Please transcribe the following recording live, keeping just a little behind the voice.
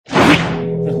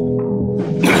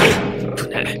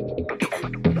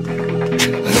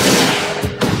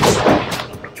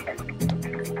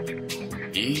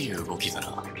いい動きだ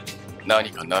な。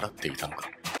何か習っていたのか。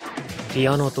ピ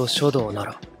アノと書道な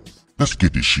ら。Let's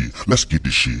get this shit. Let's get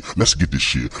this shit. Let's get this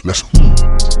shit. Let's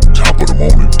top of the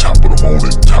morning, top of the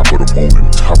morning, top of the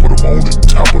morning, top of the morning,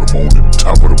 top of the morning,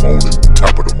 top of the morning,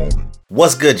 top of the morning.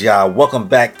 What's good, y'all? Welcome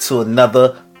back to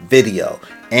another video.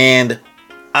 And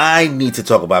I need to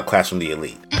talk about Clash from the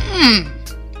Elite.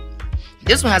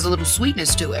 This one has a little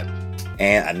sweetness to it.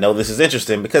 And I know this is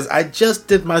interesting because I just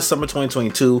did my summer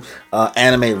 2022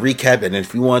 anime recap. And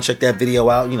if you want to check that video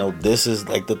out, you know, this is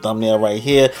like the thumbnail right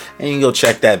here. And you can go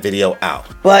check that video out.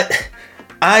 But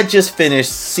I just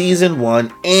finished season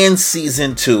 1 and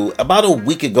season 2 about a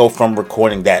week ago from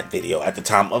recording that video at the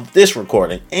time of this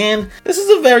recording. And this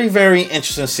is a very, very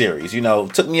interesting series. You know,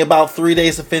 it took me about 3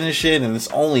 days to finish it, and it's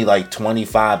only like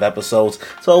 25 episodes,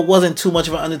 so it wasn't too much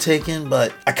of an undertaking,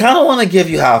 but I kind of want to give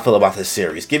you how I feel about this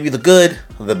series. Give you the good,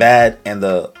 the bad, and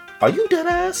the "are you dead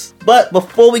ass?" But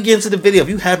before we get into the video, if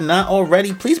you have not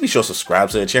already, please be sure to subscribe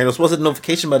to the channel. So the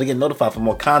notification bell to get notified for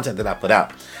more content that I put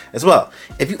out. As well,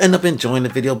 if you end up enjoying the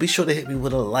video, be sure to hit me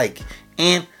with a like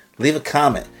and leave a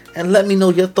comment and let me know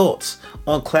your thoughts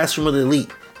on Clash from the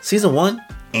Elite Season 1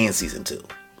 and Season 2.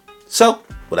 So,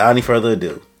 without any further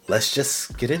ado, let's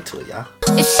just get into it, y'all.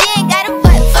 If she ain't got a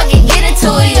butt, fucking get into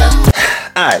it, yo.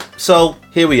 Alright, so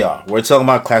here we are. We're talking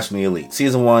about Clash from the Elite,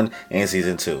 Season 1 and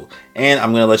Season 2. And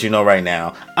I'm going to let you know right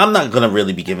now, I'm not going to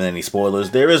really be giving any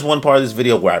spoilers. There is one part of this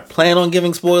video where I plan on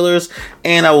giving spoilers,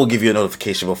 and I will give you a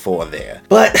notification before there.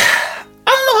 But I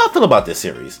don't know how I feel about this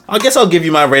series. I guess I'll give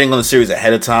you my rating on the series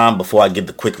ahead of time before I give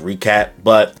the quick recap.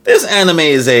 But this anime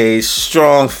is a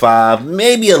strong 5,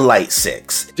 maybe a light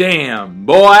 6. Damn,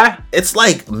 boy. It's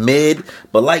like mid,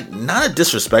 but like not a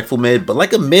disrespectful mid, but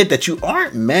like a mid that you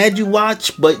aren't mad you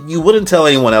watch, but you wouldn't tell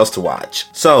anyone else to watch.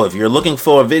 So if you're looking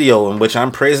for a video in which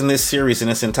I'm praising this series in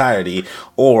its entirety,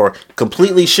 or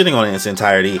completely shitting on it in its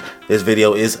entirety, this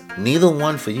video is neither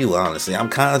one for you, honestly. I'm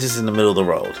kind of just in the middle of the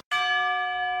road.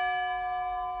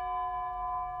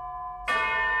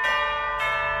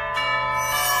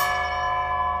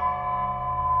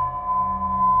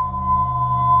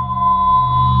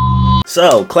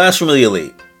 So, Clash from the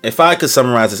Elite. If I could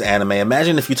summarize this anime,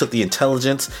 imagine if you took the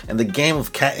intelligence and the game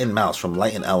of cat and mouse from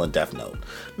Light and L and Death Note,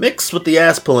 mixed with the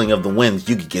ass pulling of the wins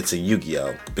Yugi gets in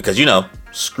Yu-Gi-Oh! Because, you know,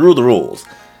 screw the rules.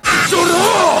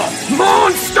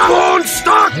 Monster!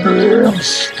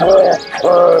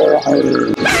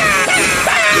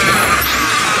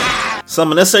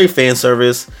 Some unnecessary fan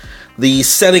service, the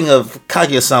setting of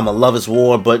Kaguya-sama Love is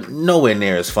War, but nowhere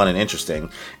near as fun and interesting,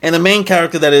 and a main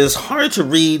character that is harder to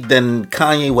read than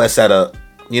Kanye West at a...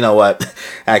 You know what?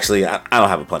 Actually, I don't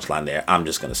have a punchline there. I'm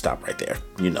just going to stop right there.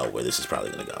 You know where this is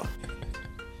probably going to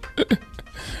go.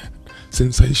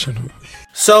 Sensational.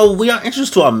 So, we are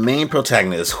introduced to our main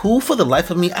protagonist, who, for the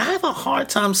life of me, I have a hard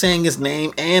time saying his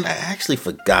name, and I actually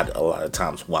forgot a lot of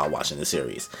times while watching the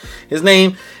series. His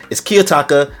name is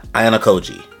Kiyotaka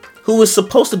Ayanokoji, who is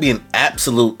supposed to be an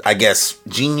absolute, I guess,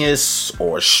 genius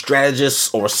or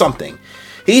strategist or something.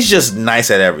 He's just nice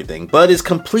at everything, but is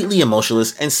completely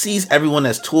emotionless and sees everyone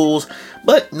as tools,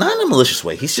 but not in a malicious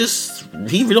way. He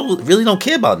really don't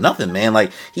care about nothing, man.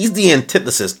 Like, he's the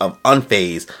antithesis of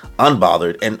unfazed,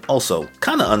 unbothered, and also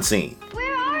kind of unseen.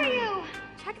 Where are you?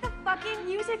 Check the fucking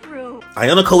music room.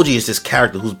 Ayanokoji is this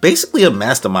character who's basically a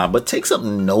mastermind, but takes up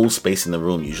no space in the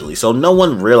room usually, so no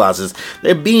one realizes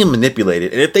they're being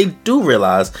manipulated, and if they do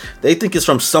realize, they think it's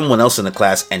from someone else in the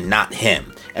class and not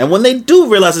him. And when they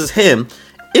do realize it's him,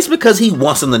 it's because he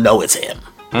wants them to know it's him.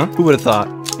 Huh? Who would have thought?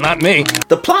 Not me.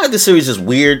 The plot of the series is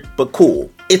weird, but cool.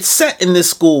 It's set in this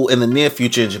school in the near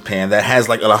future in Japan that has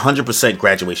like a 100%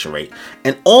 graduation rate,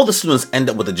 and all the students end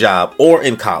up with a job or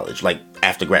in college, like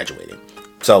after graduating.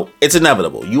 So it's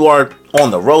inevitable. You are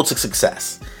on the road to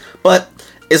success. But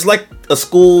it's like a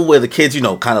school where the kids, you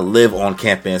know, kind of live on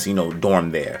campus, you know,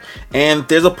 dorm there. And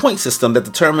there's a point system that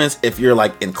determines if you're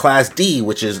like in class D,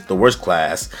 which is the worst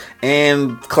class,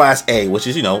 and class A, which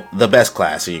is, you know, the best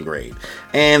class in your grade.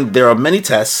 And there are many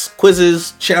tests,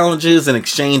 quizzes, challenges, and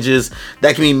exchanges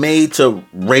that can be made to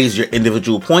raise your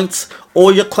individual points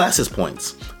or your class's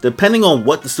points, depending on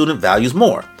what the student values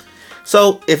more.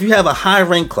 So if you have a high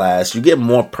rank class, you get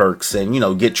more perks and, you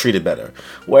know, get treated better.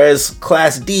 Whereas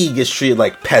class D gets treated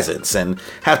like peasants and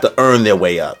have to earn their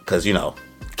way up because, you know,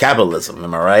 capitalism,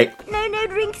 am I right? No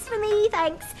drinks for me,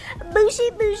 thanks.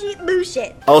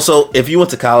 Bullshit. Also, if you went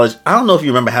to college, I don't know if you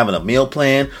remember having a meal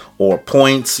plan or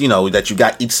points, you know, that you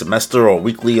got each semester or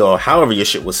weekly or however your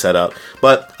shit was set up.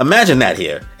 But imagine that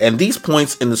here. And these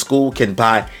points in the school can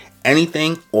buy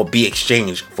anything or be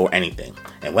exchanged for anything.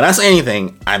 And when I say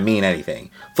anything, I mean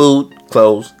anything. Food,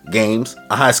 clothes, games,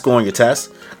 a high score on your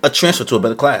test, a transfer to a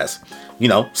better class. You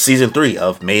know, season 3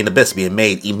 of Made in Abyss being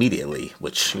made immediately,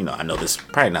 which, you know, I know there's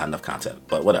probably not enough content,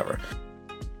 but whatever.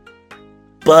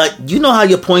 But you know how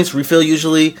your points refill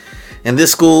usually? In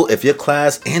this school, if your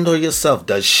class and or yourself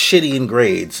does shitty in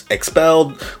grades,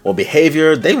 expelled, or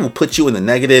behavior, they will put you in the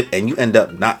negative and you end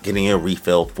up not getting your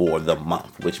refill for the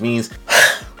month. Which means,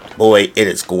 boy, it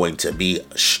is going to be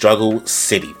struggle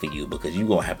city for you because you're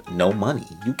going to have no money.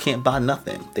 You can't buy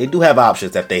nothing. They do have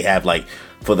options that they have like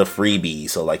for the freebies.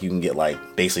 So like you can get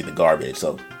like basically the garbage.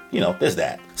 So, you know, there's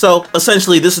that. So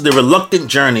essentially, this is the reluctant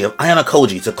journey of Ayano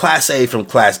Koji to Class A from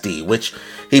Class D, which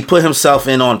he put himself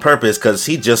in on purpose because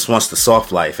he just wants the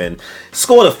soft life and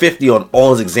scored a 50 on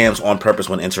all his exams on purpose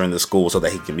when entering the school so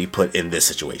that he can be put in this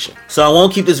situation. So I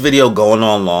won't keep this video going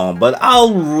on long, but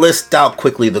I'll list out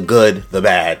quickly the good, the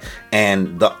bad,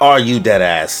 and the are you dead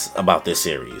ass about this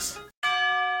series.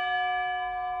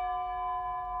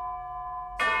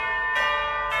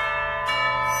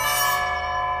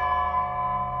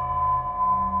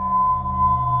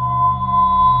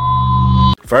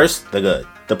 First, the good.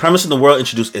 The premise of the world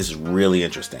introduced is really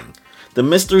interesting. The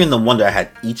mystery and the wonder I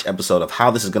had each episode of how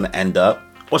this is going to end up,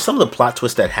 or some of the plot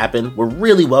twists that happen, were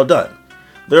really well done.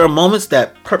 There are moments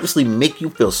that purposely make you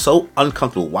feel so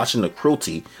uncomfortable watching the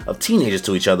cruelty of teenagers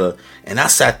to each other, and I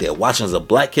sat there watching as a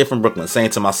black kid from Brooklyn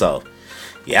saying to myself,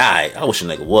 yeah, I wish a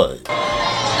nigga would.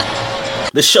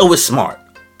 The show is smart.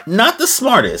 Not the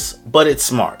smartest, but it's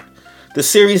smart. The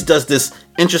series does this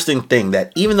interesting thing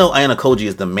that even though Ayano Koji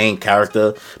is the main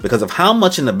character, because of how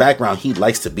much in the background he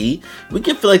likes to be, we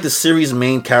can feel like the series'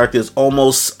 main character is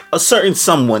almost a certain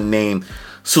someone named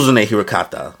Suzune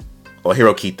Hirokata, or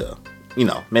Hirokita. You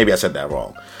know, maybe I said that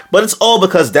wrong. But it's all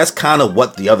because that's kind of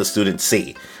what the other students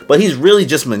see. But he's really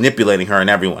just manipulating her and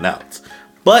everyone else.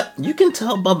 But you can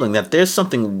tell bubbling that there's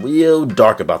something real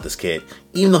dark about this kid,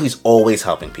 even though he's always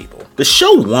helping people. The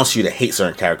show wants you to hate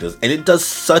certain characters, and it does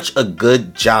such a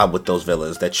good job with those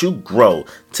villains that you grow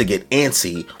to get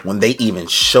antsy when they even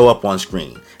show up on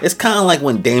screen. It's kind of like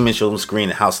when Damon showed on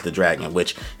screen in House of the Dragon,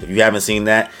 which, if you haven't seen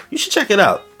that, you should check it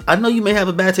out. I know you may have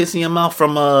a bad taste in your mouth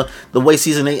from the way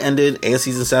Season 8 ended and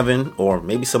Season 7, or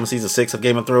maybe some of Season 6 of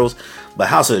Game of Thrones, but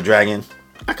House of the Dragon,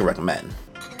 I can recommend.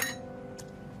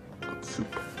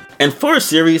 And for a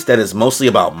series that is mostly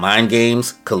about mind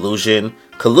games, collusion,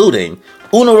 colluding,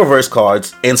 Uno reverse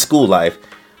cards, and school life,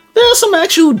 there are some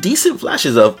actual decent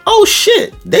flashes of, oh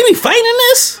shit, they be fighting in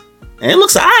this? And it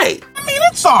looks alright. I mean,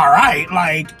 it's alright,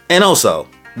 like... And also,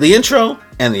 the intro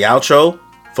and the outro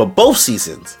for both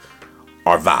seasons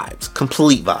are vibes,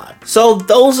 complete vibes. So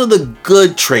those are the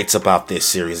good traits about this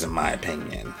series in my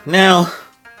opinion. Now,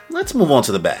 let's move on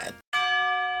to the bad.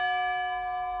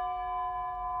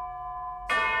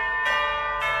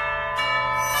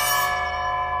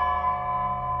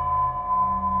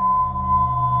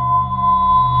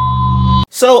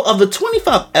 So, of the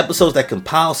 25 episodes that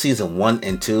compile season 1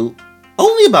 and 2,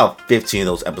 only about 15 of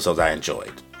those episodes I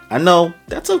enjoyed. I know,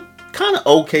 that's a kind of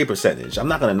okay percentage. I'm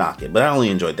not going to knock it, but I only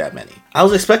enjoyed that many. I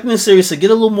was expecting the series to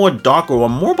get a little more darker or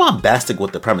more bombastic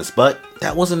with the premise, but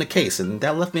that wasn't the case, and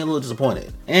that left me a little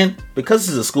disappointed. And because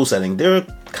this is a school setting, there are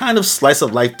kind of slice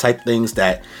of life type things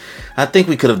that I think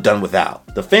we could have done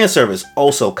without. The fan service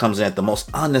also comes in at the most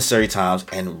unnecessary times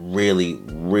and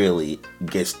really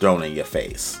gets thrown in your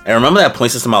face. And remember that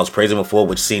point system I was praising before,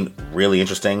 which seemed really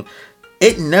interesting?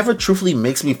 It never truthfully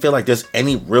makes me feel like there's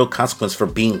any real consequence for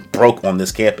being broke on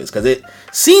this campus, because it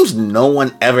seems no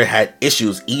one ever had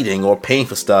issues eating or paying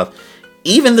for stuff,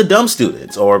 even the dumb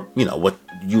students, or, you know, what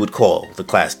you would call the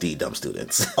Class D dumb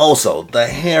students. Also, the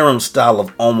harem style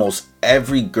of almost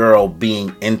every girl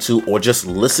being into or just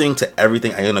listening to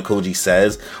everything Ayano Koji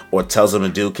says or tells them to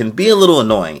do can be a little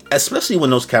annoying, especially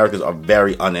when those characters are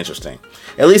very uninteresting.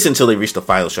 At least until they reach the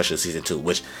final stretch of season 2,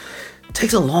 which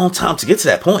takes a long time to get to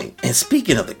that point. And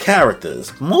speaking of the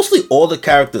characters, mostly all the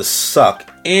characters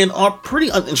suck and are pretty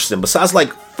uninteresting besides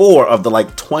like 4 of the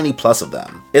like 20 plus of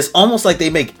them. It's almost like they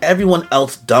make everyone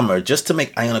else dumber just to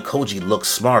make Ayano Koji look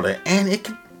smarter, and it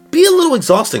can be a little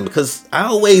exhausting because I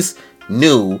always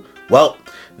knew, well,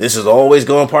 this is always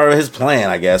going part of his plan,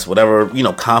 I guess, whatever, you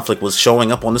know, conflict was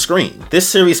showing up on the screen. This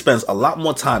series spends a lot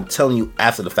more time telling you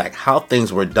after the fact how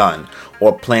things were done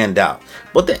or planned out,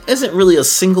 but there isn't really a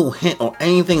single hint or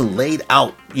anything laid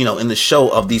out, you know, in the show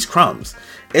of these crumbs.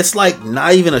 It's like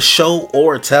not even a show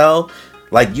or a tell.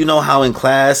 Like, you know how in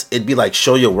class it'd be like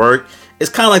show your work? It's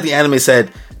kind of like the anime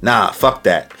said, nah, fuck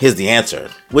that, here's the answer.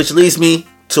 Which leads me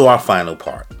to our final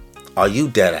part. Are you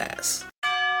dead ass?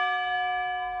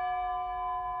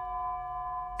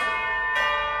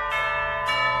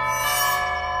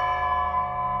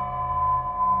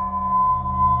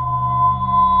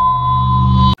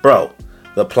 Bro,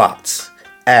 the plots,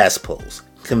 ass pulls,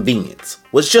 convenience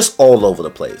was just all over the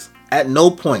place. At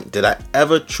no point did I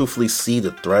ever truthfully see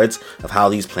the threads of how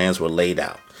these plans were laid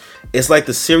out. It's like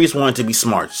the series wanted to be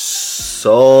smart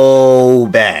so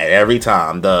bad every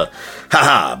time the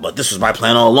haha, but this was my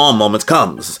plan all along moments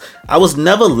comes. I was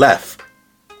never left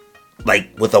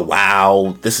like with a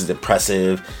wow, this is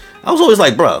impressive. I was always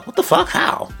like, bruh, what the fuck,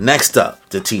 how? Next up,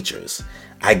 the teachers.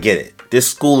 I get it. This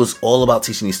school is all about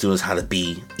teaching these students how to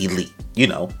be elite. You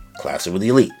know, classroom with the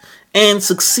elite. And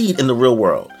succeed in the real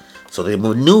world. So they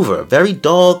maneuver very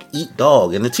dog eat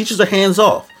dog, and the teachers are hands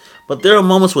off. But there are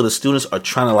moments where the students are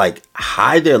trying to like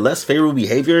hide their less favorable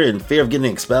behavior in fear of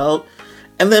getting expelled.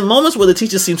 And then moments where the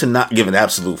teachers seem to not give an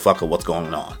absolute fuck of what's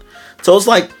going on. So it's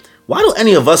like, why do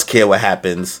any of us care what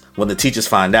happens when the teachers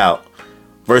find out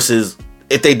versus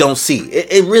if they don't see?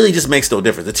 It really just makes no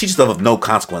difference. The teachers are of no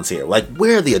consequence here. Like,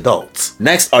 where are the adults?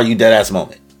 Next, are you dead ass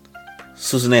moment?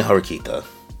 Suzune Haruhita.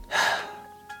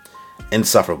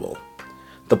 Insufferable.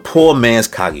 The poor man's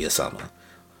Kaguya-sama.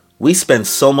 We spend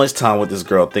so much time with this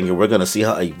girl thinking we're going to see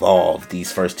her evolve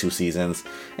these first 2 seasons.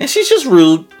 And she's just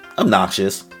rude,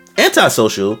 obnoxious,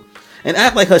 antisocial, and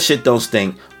act like her shit don't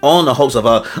stink, all in the hopes of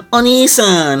a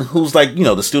Oni-san, who's like, you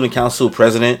know, the student council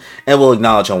president, and will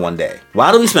acknowledge her one day.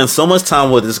 Why do we spend so much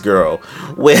time with this girl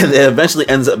where there eventually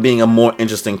ends up being a more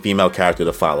interesting female character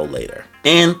to follow later?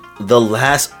 And the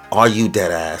last Are You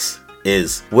Deadass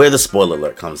is where the spoiler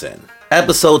alert comes in.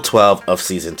 Episode 12 of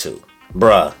season 2.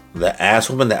 Bruh, the ass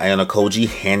woman that Ayano Koji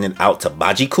handed out to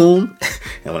Baji-kun,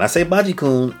 and when I say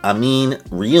Baji-kun, I mean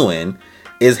Ryuen,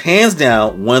 is hands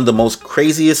down one of the most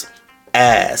craziest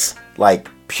ass, like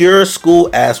pure school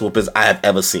ass whoopers I have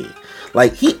ever seen.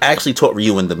 Like, he actually taught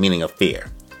Ryuen the meaning of fear.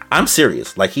 I'm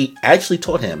serious. Like, he actually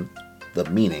taught him the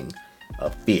meaning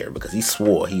of fear because he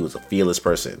swore he was a fearless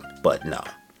person, but no.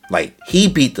 Like, he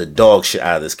beat the dog shit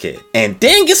out of this kid and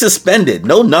didn't get suspended.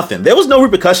 No nothing. There was no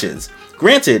repercussions.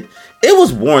 Granted, it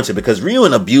was warranted because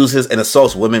Ryuen abuses and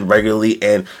assaults women regularly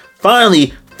and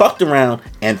finally fucked around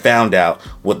and found out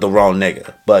with the wrong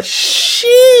nigga. But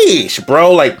sheesh,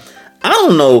 bro. Like, I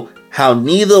don't know how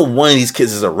neither one of these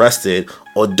kids is arrested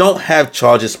or don't have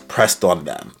charges pressed on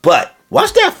them. But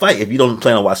watch that fight if you don't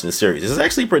plan on watching the series. It's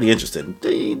actually pretty interesting.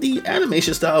 The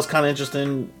animation style is kind of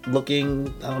interesting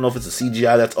looking. I don't know if it's a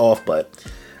CGI that's off, but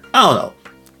I don't know.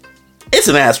 It's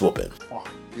an ass whooping. Oh,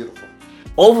 beautiful.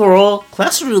 Overall,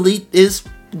 Class of Elite is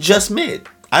just mid.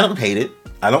 I don't hate it.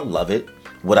 I don't love it.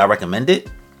 Would I recommend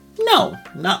it? No,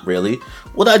 not really.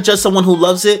 Would I judge someone who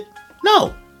loves it?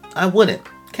 No, I wouldn't.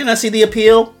 Can I see the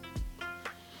appeal?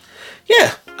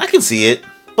 Yeah, I can see it.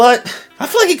 But I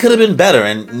feel like it could have been better,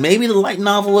 and maybe the light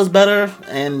novel was better,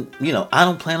 and, you know, I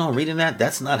don't plan on reading that.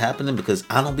 That's not happening because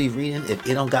I don't be reading if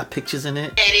it don't got pictures in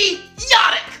it.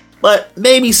 Idiotic! But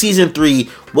maybe season 3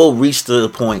 will reach the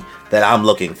point that I'm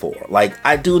looking for. Like,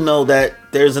 I do know that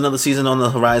there's another season on the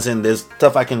horizon. There's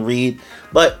stuff I can read,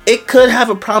 but it could have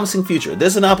a promising future.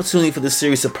 There's an opportunity for this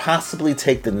series to possibly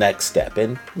take the next step,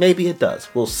 and maybe it does.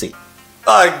 We'll see.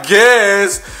 I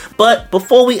guess. But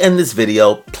before we end this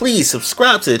video, please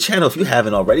subscribe to the channel if you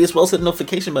haven't already, as well as hit the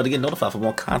notification bell to get notified for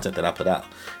more content that I put out.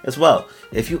 As well,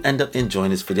 if you end up enjoying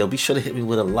this video, be sure to hit me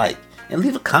with a like and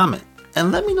leave a comment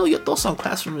and let me know your thoughts on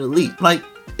Classroom Elite. Like,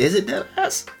 is it dead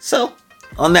ass? So,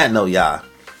 on that note, y'all,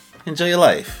 enjoy your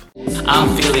life.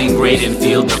 I'm feeling great and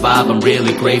feel the vibe. I'm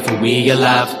really grateful we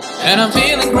alive. And I'm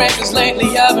feeling great cause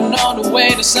lately I've been on the way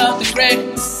to something great.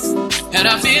 And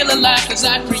I feel alive cause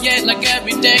I create like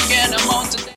every day and I'm on to